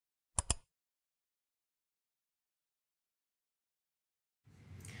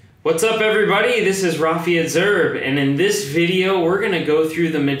What's up everybody, this is Rafi at ZURB, and in this video we're going to go through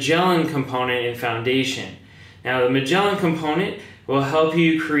the Magellan component in Foundation. Now the Magellan component will help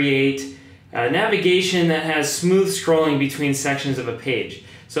you create navigation that has smooth scrolling between sections of a page.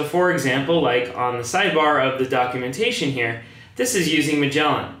 So for example, like on the sidebar of the documentation here, this is using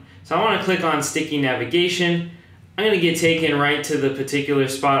Magellan. So I want to click on sticky navigation. I'm going to get taken right to the particular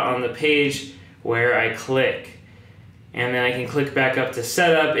spot on the page where I click. And then I can click back up to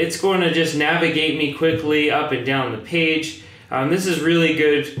setup. It's going to just navigate me quickly up and down the page. This is really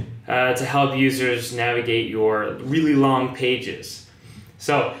good to help users navigate your really long pages.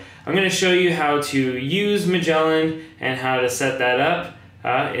 So I'm going to show you how to use Magellan and how to set that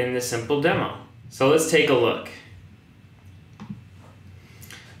up in this simple demo. So let's take a look.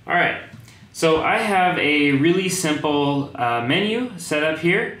 Alright, so I have a really simple menu set up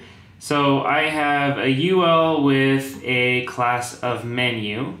here. So I have a UL with a class of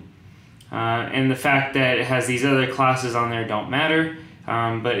menu, and the fact that it has these other classes on there don't matter,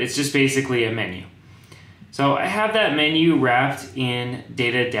 but it's just basically a menu. So I have that menu wrapped in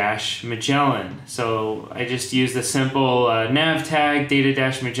data-Magellan. So I just use the simple nav tag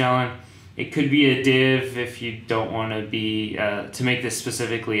data-Magellan. It could be a div if you don't want to be to make this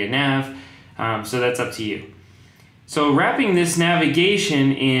specifically a nav, so that's up to you. So wrapping this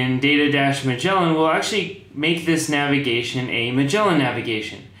navigation in data-Magellan will actually make this navigation a Magellan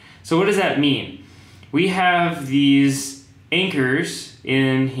navigation. So what does that mean? We have these anchors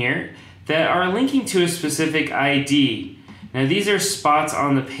in here that are linking to a specific ID. Now these are spots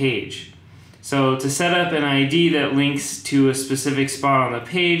on the page. So to set up an ID that links to a specific spot on the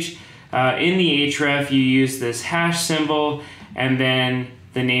page, in the href you use this hash symbol and then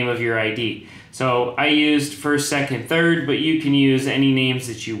the name of your ID. So I used first, second, third, but you can use any names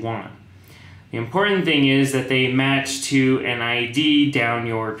that you want. The important thing is that they match to an ID down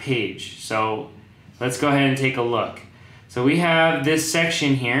your page. So let's go ahead and take a look. So we have this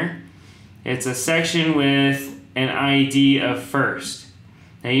section here. It's a section with an ID of first.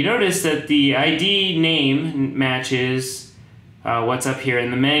 Now you notice that the ID name matches what's up here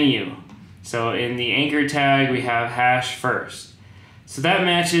in the menu. So in the anchor tag we have hash first. So that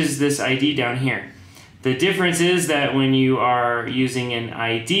matches this ID down here. The difference is that when you are using an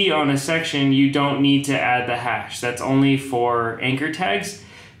ID on a section, you don't need to add the hash. That's only for anchor tags.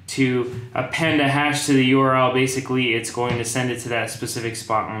 To append a hash to the URL, basically it's going to send it to that specific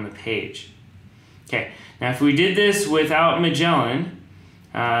spot on the page. Okay, now if we did this without Magellan,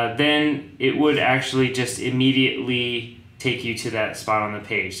 then it would actually just immediately take you to that spot on the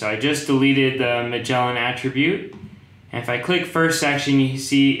page. So I just deleted the Magellan attribute. And if I click first section, you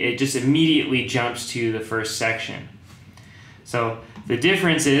see it just immediately jumps to the first section. So the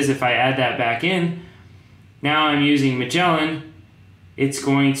difference is if I add that back in, now I'm using Magellan, it's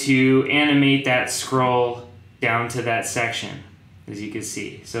going to animate that scroll down to that section, as you can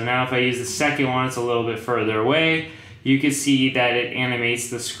see. So now if I use the second one, it's a little bit further away, you can see that it animates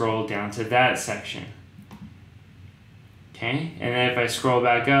the scroll down to that section. Okay, and then if I scroll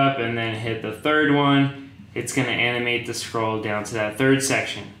back up and then hit the third one, it's going to animate the scroll down to that third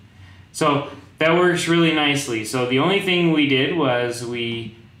section. So that works really nicely. So the only thing we did was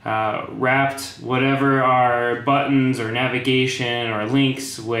we wrapped whatever our buttons or navigation or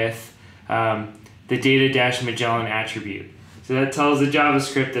links with the data-Magellan attribute. So that tells the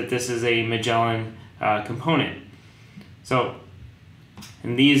JavaScript that this is a Magellan component. So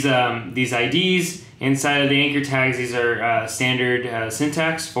and these IDs inside of the anchor tags, these are standard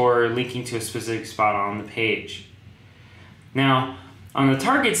syntax for linking to a specific spot on the page. Now, on the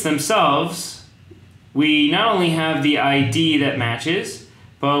targets themselves, we not only have the ID that matches,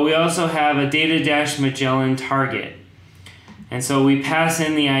 but we also have a data-Magellan target. And so we pass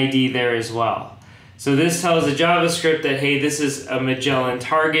in the ID there as well. So this tells the JavaScript that, hey, this is a Magellan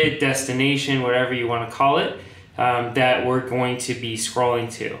target, destination, whatever you want to call it, that we're going to be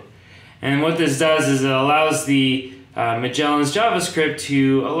scrolling to. And what this does is it allows the Magellan's JavaScript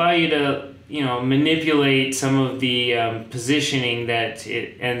to allow you to, manipulate some of the positioning that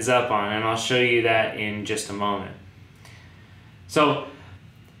it ends up on, and I'll show you that in just a moment. So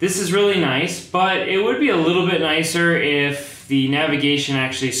this is really nice, but it would be a little bit nicer if the navigation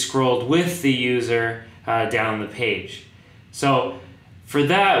actually scrolled with the user down the page. So for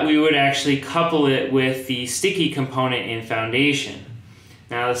that, we would actually couple it with the sticky component in Foundation.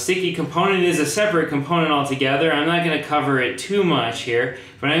 Now the sticky component is a separate component altogether. I'm not going to cover it too much here,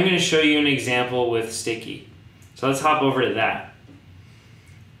 but I'm going to show you an example with sticky. So let's hop over to that.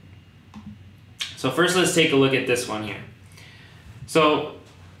 So first let's take a look at this one here. So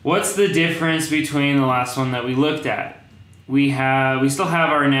what's the difference between the last one that we looked at? we still have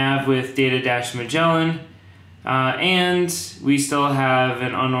our nav with data-Magellan, and we still have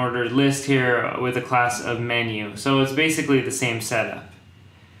an unordered list here with a class of menu. So it's basically the same setup.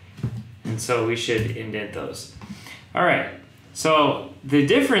 And so we should indent those. All right, so the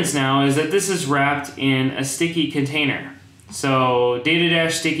difference now is that this is wrapped in a sticky container. So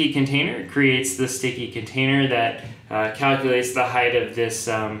data-sticky container creates the sticky container that calculates the height of this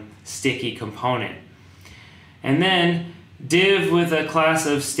sticky component. And then div with a class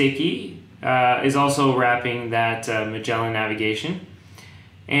of sticky is also wrapping that Magellan navigation.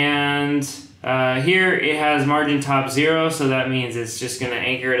 And here it has margin top 0, so that means it's just going to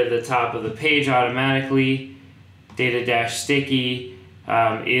anchor to the top of the page automatically. Data-sticky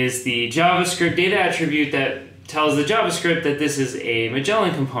is the JavaScript data attribute that tells the JavaScript that this is a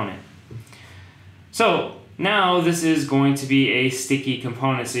Magellan component. So now this is going to be a sticky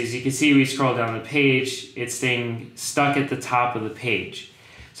component. So as you can see, we scroll down the page, it's staying stuck at the top of the page.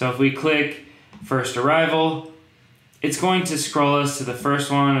 So if we click first arrival, it's going to scroll us to the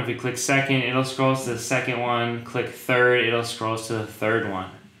first one. If we click second, it'll scroll us to the second one. Click third, it'll scroll us to the third one.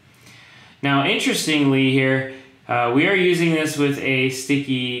 Now interestingly here, we are using this with a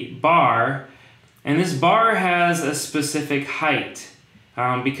sticky bar, and this bar has a specific height.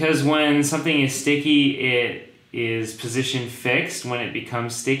 Because when something is sticky, it is position fixed when it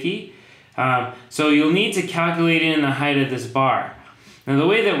becomes sticky. So you'll need to calculate in the height of this bar. Now the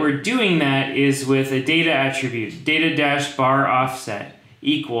way that we're doing that is with a data attribute, data-bar offset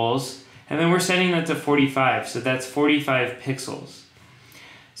equals, and then we're setting that to 45, so that's 45 pixels.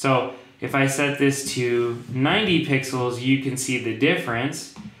 So if I set this to 90 pixels, you can see the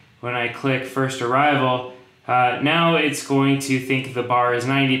difference. When I click first arrival, now it's going to think the bar is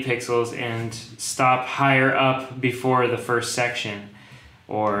 90 pixels and stop higher up before the first section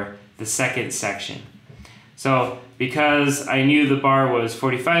or the second section. So because I knew the bar was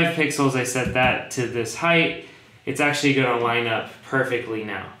 45 pixels, I set that to this height. It's actually going to line up perfectly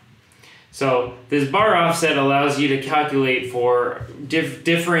now. So this bar offset allows you to calculate for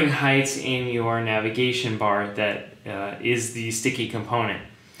differing heights in your navigation bar that is the sticky component.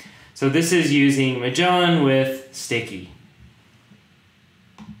 So this is using Magellan with sticky.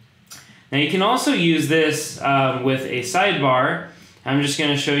 Now you can also use this with a sidebar. I'm just going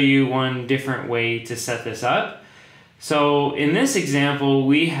to show you one different way to set this up. So in this example,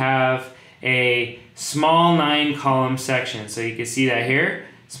 we have a small 9-column section. So you can see that here,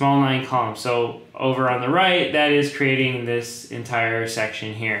 small 9 columns. So over on the right, that is creating this entire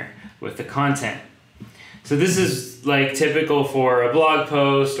section here with the content. So this is like typical for a blog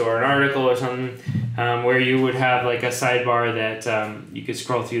post or an article or something where you would have like a sidebar that you could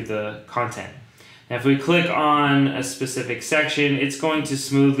scroll through the content. Now if we click on a specific section, it's going to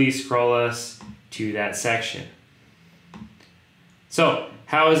smoothly scroll us to that section. So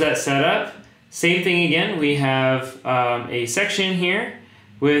how is that set up? Same thing again, we have a section here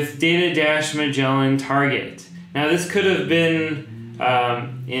with data-Magellan target. Now this could have been,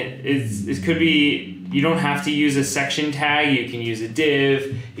 it could be, you don't have to use a section tag, you can use a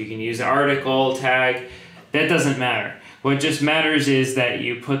div, you can use an article tag, that doesn't matter. What just matters is that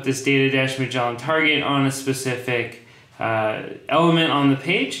you put this data-Magellan target on a specific element on the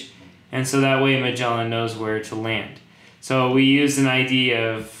page, and so that way Magellan knows where to land. So we used an ID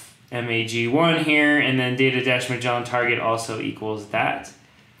of MAG1 here, and then data-Magellan target also equals that.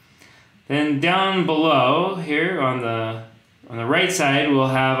 Then down below here on the right side, we'll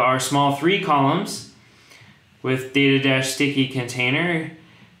have our small 3 columns with data-sticky container,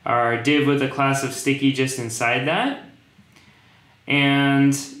 our div with a class of sticky just inside that.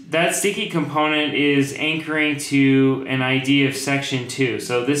 And that sticky component is anchoring to an ID of section 2.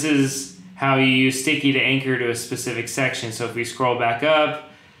 So this is how you use sticky to anchor to a specific section. So if we scroll back up,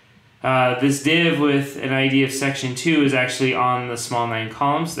 this div with an ID of section 2 is actually on the small 9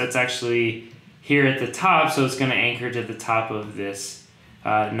 columns. That's actually here at the top, so it's going to anchor to the top of this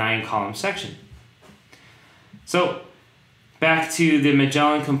 9-column section. So back to the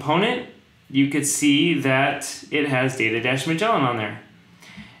Magellan component, you could see that it has data-Magellan on there.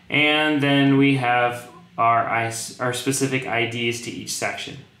 And then we have our specific IDs to each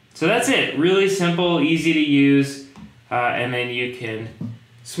section. So that's it. Really simple, easy to use, and then you can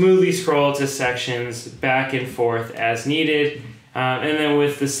smoothly scroll to sections back and forth as needed. And then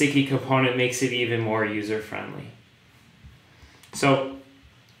with the sticky component, makes it even more user-friendly. So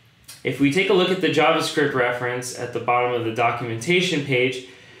if we take a look at the JavaScript reference at the bottom of the documentation page,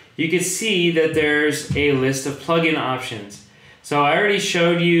 you can see that there's a list of plugin options. So I already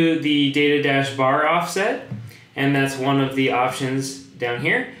showed you the data-bar offset, and that's one of the options down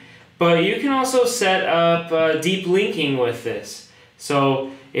here. But you can also set up deep linking with this.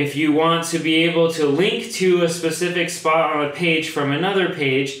 So if you want to be able to link to a specific spot on a page from another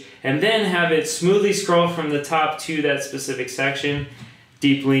page and then have it smoothly scroll from the top to that specific section,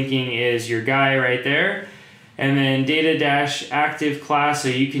 deep linking is your guy right there. And then data-active class, so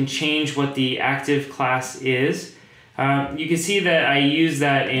you can change what the active class is. You can see that I use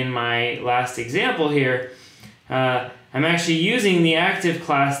that in my last example here. I'm actually using the active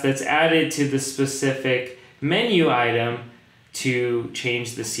class that's added to the specific menu item to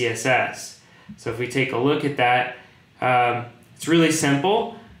change the CSS. So if we take a look at that, it's really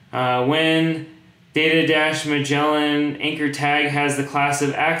simple. When data-Magellan anchor tag has the class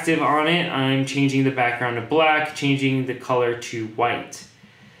of active on it, I'm changing the background to black, changing the color to white.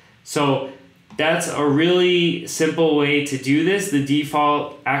 So that's a really simple way to do this. The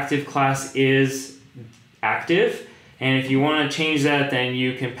default active class is active, and if you want to change that, then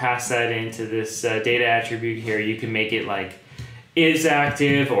you can pass that into this data attribute here. You can make it like is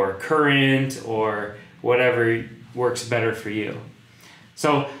active or current or whatever works better for you.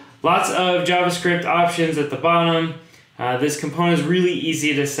 So lots of JavaScript options at the bottom. This component is really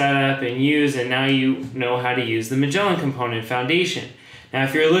easy to set up and use, and now you know how to use the Magellan component foundation. Now,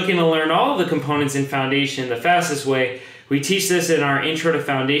 if you're looking to learn all of the components in Foundation the fastest way, we teach this in our Intro to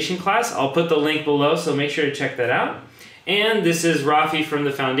Foundation class. I'll put the link below, so make sure to check that out. And this is Rafi from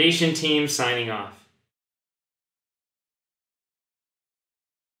the Foundation team signing off.